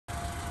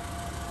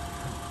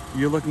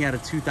You're looking at a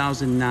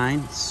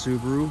 2009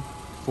 Subaru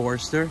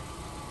Forester.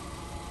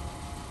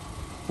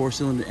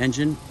 4-cylinder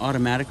engine,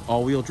 automatic,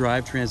 all-wheel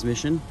drive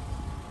transmission.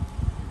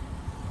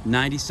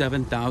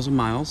 97,000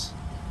 miles.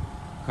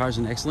 Car's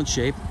in excellent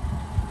shape.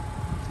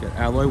 It's got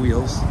alloy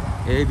wheels,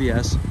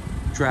 ABS,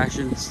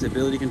 traction,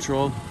 stability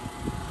control.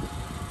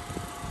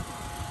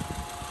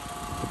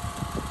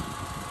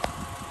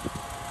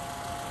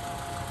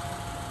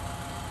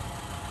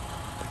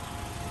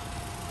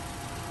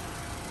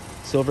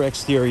 Silver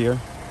exterior.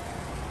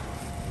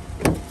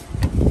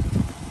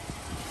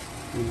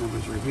 The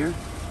numbers right here.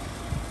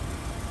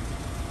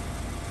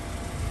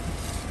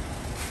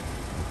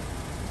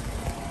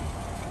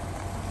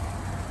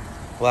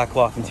 Black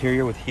cloth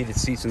interior with heated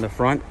seats in the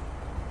front.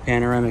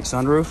 Panoramic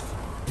sunroof.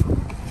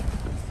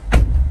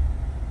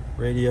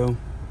 Radio.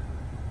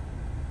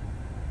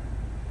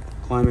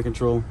 Climate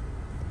control.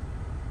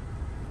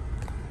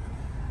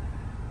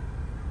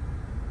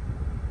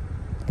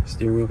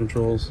 Steering wheel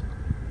controls.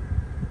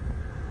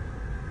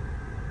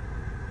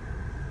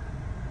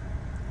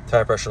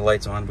 Tire pressure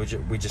lights on.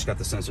 We just got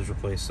the sensors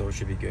replaced, so it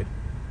should be good.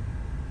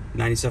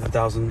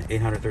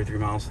 97,833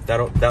 miles. That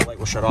light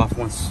will shut off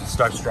once it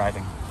starts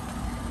driving.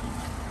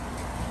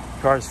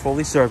 Car is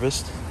fully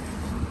serviced.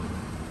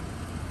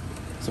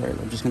 Sorry,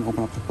 I'm just gonna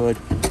open up the hood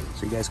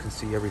so you guys can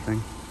see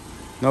everything.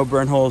 No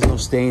burn holes, no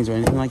stains or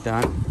anything like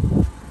that.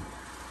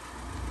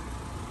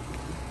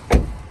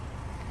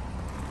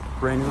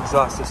 Brand new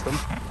exhaust system.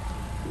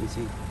 You can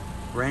see,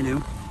 brand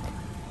new.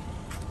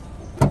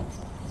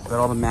 Got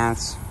all the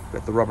mats.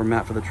 Got the rubber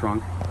mat for the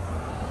trunk.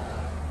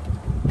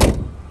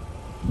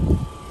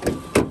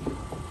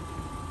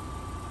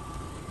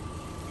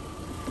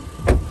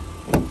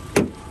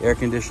 Air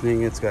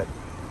conditioning, it's got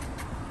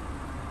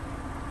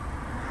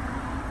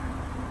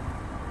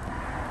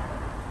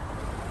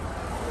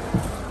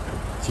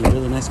it's in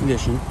really nice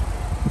condition. That's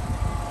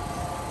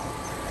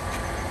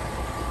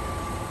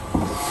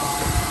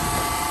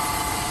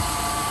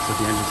what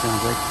the engine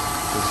sounds like.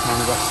 There's a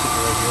tiny box sticker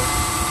right here.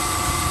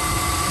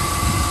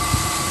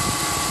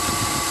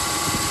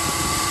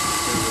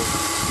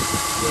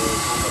 The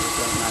compact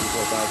is at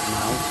 94,000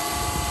 miles.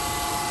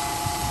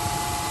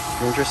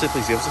 If you're interested,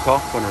 please give us a call.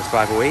 Phone number is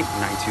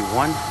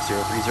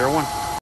 508-921-0301.